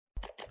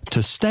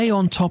To stay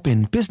on top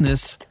in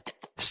business,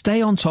 stay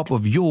on top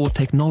of your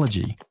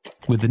technology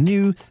with the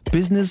new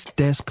Business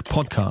Desk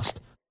podcast,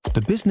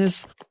 The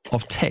Business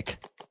of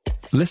Tech.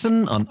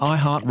 Listen on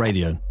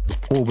iHeartRadio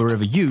or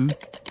wherever you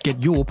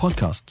get your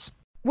podcasts.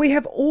 We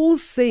have all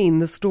seen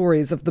the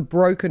stories of the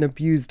broken,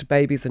 abused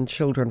babies and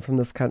children from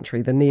this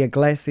country. The Nia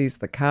Glassies,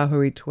 the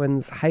Kahui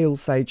twins, Hale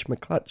Sage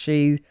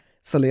McClutchy,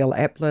 Salil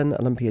Aplin,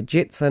 Olympia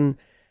Jetson.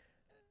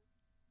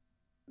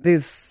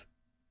 There's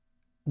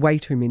way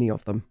too many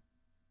of them.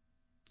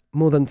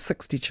 More than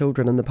 60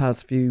 children in the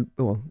past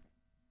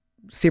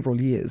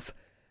several years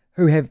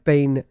who have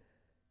been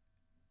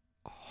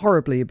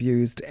horribly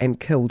abused and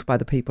killed by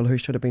the people who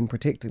should have been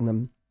protecting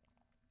them.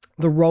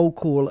 The roll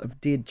call of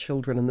dead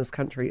children in this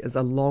country is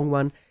a long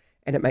one,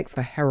 and it makes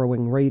for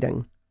harrowing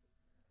reading.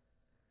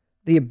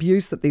 The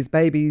abuse that these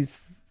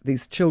babies,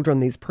 these children,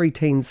 these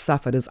preteens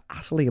suffered is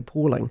utterly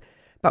appalling.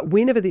 But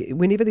whenever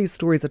these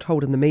stories are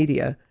told in the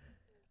media,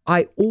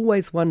 I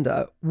always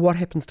wonder what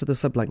happens to the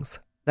siblings.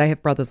 They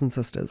have brothers and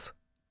sisters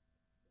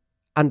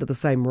under the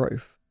same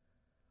roof.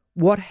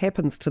 What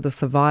happens to the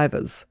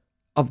survivors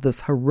of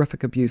this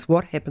horrific abuse?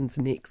 What happens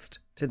next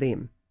to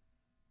them?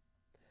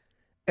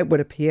 It would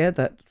appear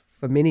that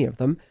for many of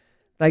them,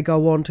 they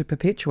go on to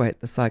perpetuate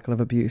the cycle of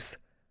abuse.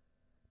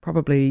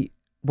 Probably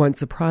won't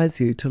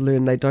surprise you to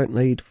learn they don't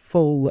lead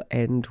full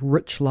and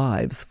rich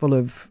lives full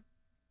of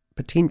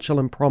potential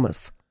and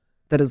promise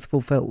that is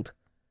fulfilled.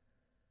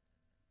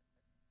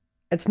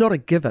 It's not a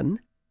given,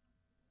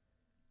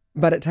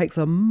 but it takes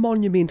a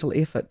monumental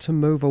effort to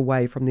move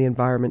away from the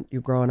environment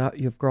you've grown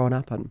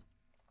up in.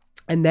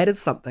 And that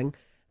is something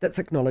that's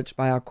acknowledged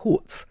by our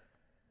courts.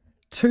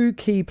 2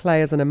 key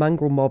players in a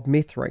mongrel mob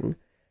meth ring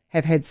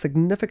have had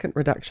significant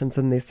reductions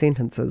in their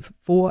sentences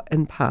for,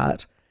 in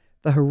part,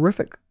 the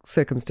horrific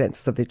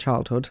circumstances of their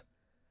childhood,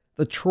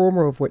 the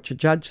trauma of which a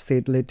judge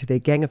said led to their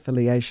gang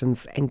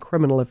affiliations and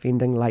criminal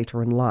offending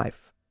later in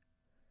life.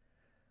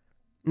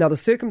 Now, the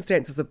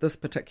circumstances of this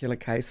particular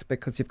case,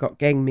 because you've got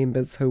gang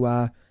members who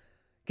are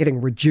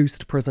getting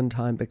reduced prison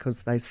time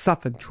because they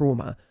suffered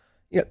trauma,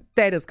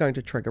 that is going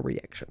to trigger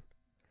reaction.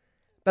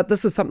 But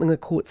this is something the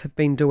courts have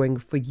been doing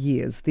for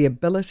years. The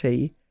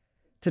ability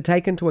to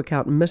take into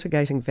account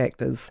mitigating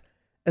factors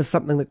is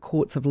something that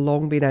courts have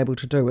long been able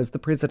to do. As the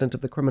president of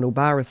the Criminal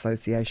Bar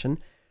Association,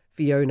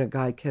 Fiona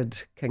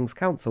Guy-Kidd, King's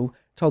Counsel,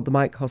 told the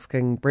Mike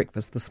Hosking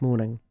breakfast this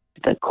morning.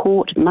 The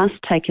court must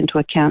take into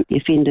account the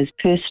offender's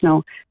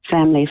personal,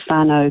 family,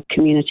 whānau,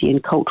 community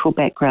and cultural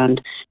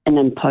background in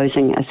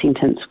imposing a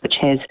sentence which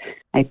has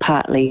a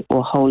partly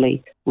or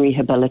wholly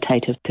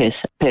rehabilitative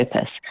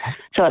purpose.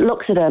 So it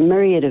looks at a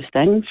myriad of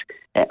things.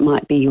 It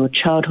might be your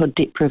childhood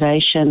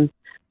deprivation,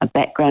 a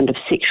background of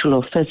sexual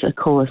or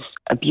physical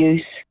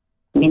abuse,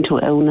 mental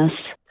illness,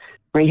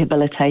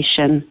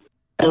 rehabilitation,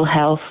 ill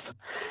health,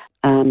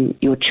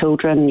 your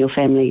children, your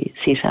family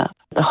setup.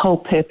 The whole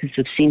purpose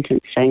of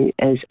sentencing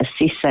is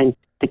assessing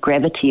the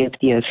gravity of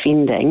the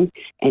offending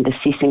and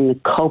assessing the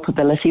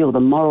culpability or the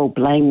moral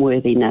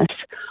blameworthiness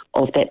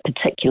of that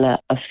particular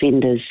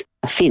offender's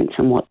offence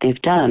and what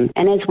they've done.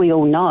 And as we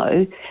all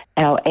know,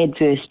 our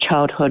adverse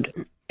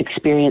childhood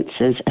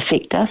experiences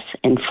affect us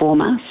and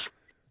form us,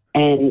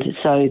 and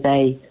so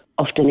they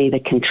often either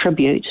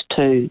contribute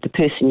to the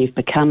person you've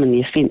become and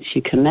the offence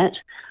you commit,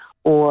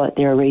 or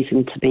there are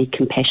reasons to be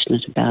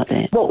compassionate about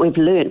that. What we've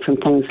learned from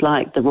things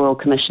like the Royal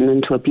Commission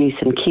into Abuse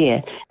and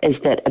Care is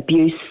that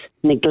abuse,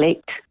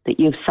 neglect that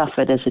you've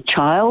suffered as a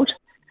child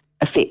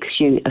affects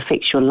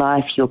your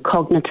life, your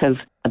cognitive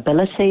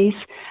abilities.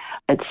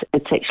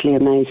 It's actually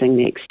amazing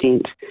the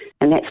extent.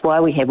 And that's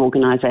why we have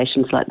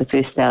organisations like the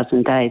First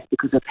 1,000 Days,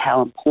 because of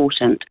how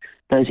important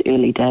those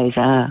early days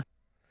are.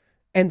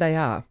 And they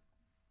are.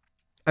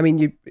 I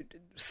mean,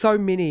 so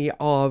many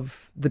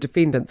of the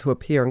defendants who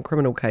appear in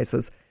criminal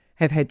cases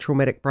have had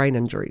traumatic brain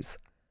injuries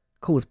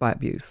caused by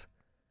abuse.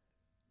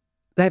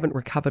 They haven't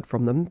recovered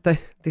from them. They're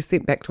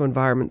sent back to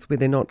environments where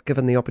they're not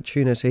given the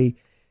opportunity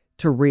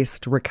to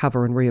rest,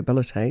 recover and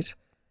rehabilitate.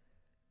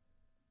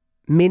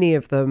 Many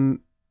of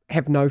them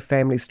have no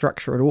family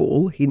structure at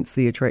all, hence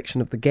the attraction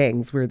of the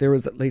gangs, where there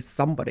is at least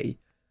somebody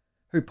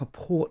who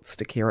purports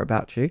to care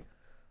about you,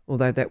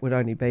 although that would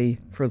only be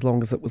for as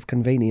long as it was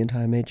convenient,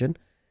 I imagine.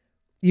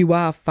 You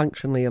are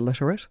functionally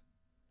illiterate.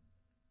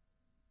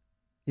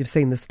 You've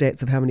seen the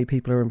stats of how many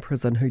people are in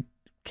prison who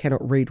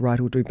cannot read, write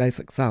or do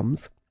basic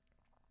sums.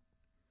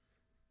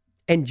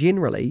 And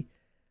generally,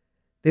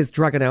 there's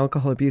drug and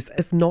alcohol abuse,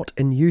 if not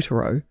in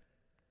utero,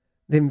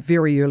 then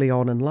very early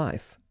on in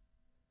life.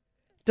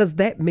 Does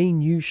that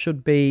mean you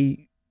should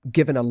be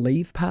given a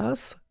leave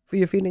pass for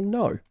your offending?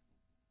 No,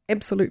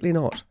 absolutely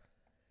not.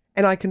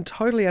 And I can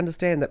totally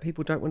understand that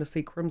people don't want to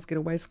see crims get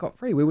away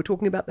scot-free. We were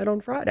talking about that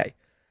on Friday.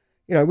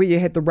 Where you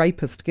had the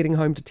rapist getting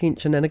home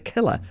detention and a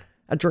killer,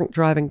 a drink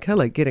driving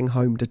killer getting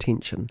home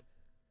detention.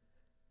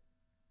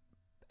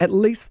 At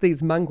least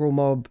these mongrel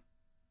mob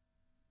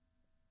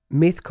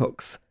meth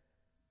cooks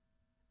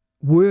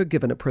were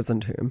given a prison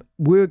term,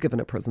 were given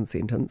a prison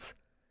sentence.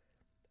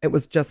 It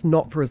was just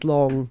not for as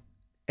long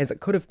as it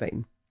could have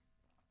been.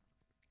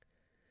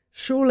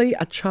 Surely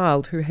a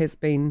child who has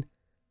been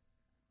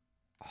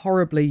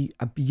horribly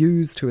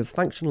abused, who is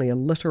functionally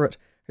illiterate,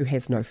 who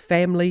has no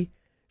family,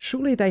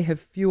 surely they have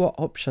fewer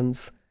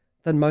options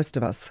than most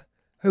of us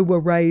who were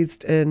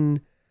raised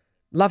in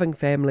loving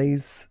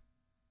families,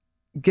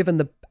 given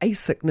the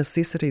basic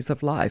necessities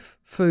of life: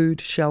 food,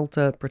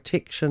 shelter,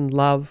 protection,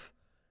 love.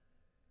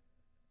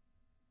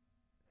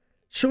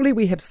 Surely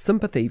we have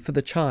sympathy for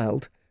the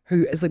child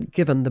who isn't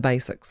given the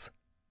basics.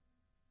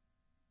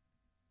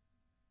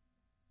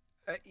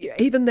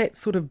 Even that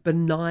sort of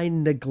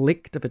benign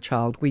neglect of a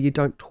child where you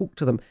don't talk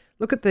to them.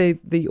 Look at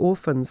the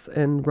orphans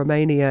in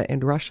Romania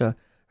and Russia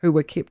who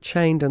were kept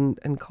chained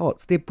in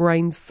cots. Their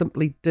brains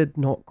simply did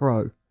not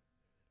grow.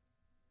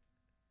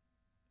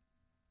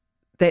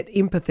 That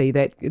empathy,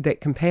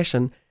 that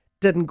compassion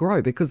didn't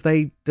grow because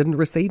they didn't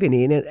receive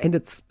any. And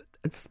it's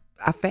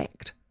a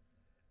fact.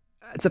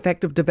 It's a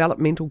fact of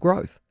developmental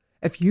growth.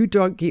 If you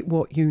don't get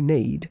what you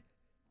need,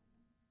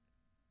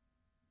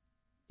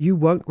 you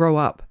won't grow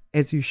up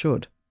as you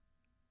should.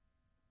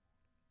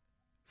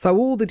 So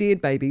all the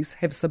dead babies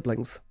have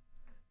siblings,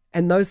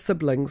 and those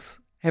siblings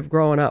have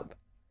grown up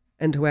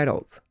into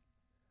adults.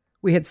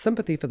 We had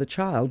sympathy for the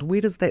child.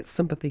 Where does that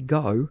sympathy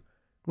go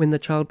when the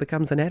child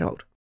becomes an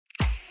adult?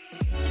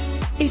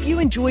 If you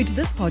enjoyed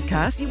this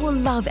podcast, you will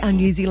love our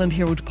New Zealand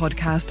Herald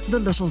podcast, The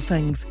Little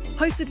Things,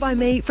 hosted by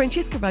me,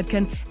 Francesca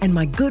Rudkin, and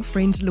my good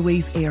friend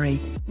Louise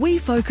Airy. We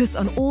focus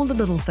on all the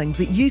little things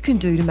that you can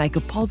do to make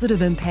a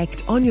positive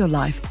impact on your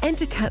life and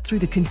to cut through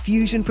the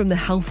confusion from the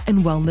health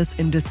and wellness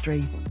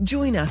industry.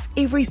 Join us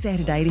every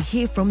Saturday to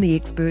hear from the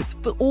experts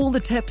for all the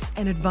tips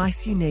and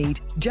advice you need.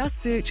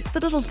 Just search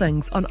The Little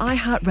Things on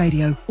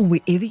iHeartRadio or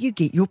wherever you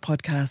get your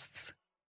podcasts.